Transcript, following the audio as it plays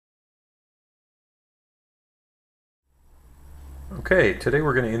Okay, today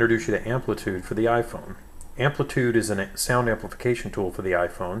we're going to introduce you to Amplitude for the iPhone. Amplitude is a sound amplification tool for the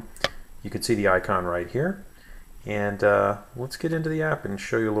iPhone. You can see the icon right here. And let's get into the app and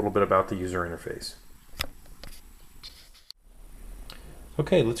show you a little bit about the user interface.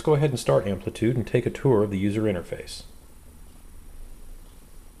 Okay, let's go ahead and start Amplitude and take a tour of the user interface.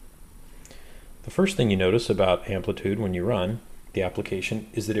 The first thing you notice about Amplitude when you run the application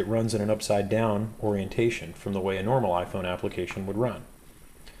is that it runs in an upside down orientation from the way a normal iPhone application would run.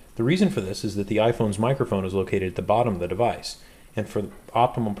 The reason for this is that the iPhone's microphone is located at the bottom of the device, and for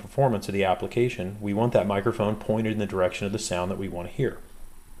optimum performance of the application, we want that microphone pointed in the direction of the sound that we want to hear.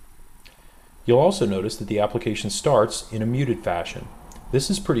 You'll also notice that the application starts in a muted fashion. This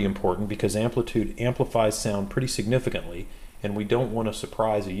is pretty important because Amplitude amplifies sound pretty significantly, and we don't want to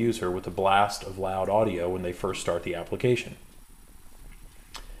surprise a user with a blast of loud audio when they first start the application.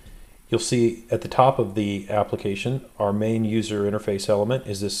 You'll see at the top of the application, our main user interface element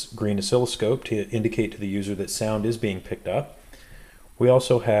is this green oscilloscope to indicate to the user that sound is being picked up. We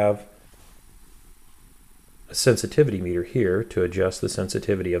also have a sensitivity meter here to adjust the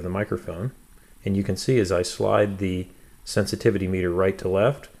sensitivity of the microphone. And you can see as I slide the sensitivity meter right to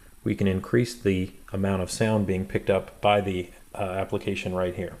left, we can increase the amount of sound being picked up by the application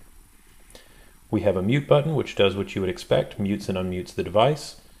right here. We have a mute button, which does what you would expect, mutes and unmutes the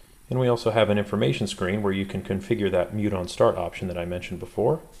device. And we also have an information screen where you can configure that mute on start option that I mentioned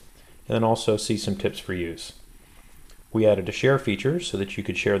before, and then also see some tips for use. We added a share feature so that you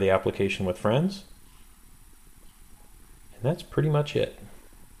could share the application with friends. And that's pretty much it.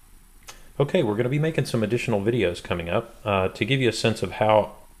 Okay, we're going to be making some additional videos coming up to give you a sense of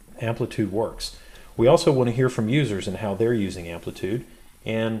how Amplitude works. We also want to hear from users and how they're using Amplitude,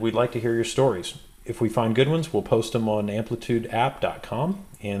 and we'd like to hear your stories. If we find good ones, we'll post them on amplitudeapp.com.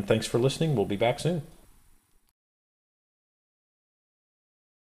 And thanks for listening. We'll be back soon.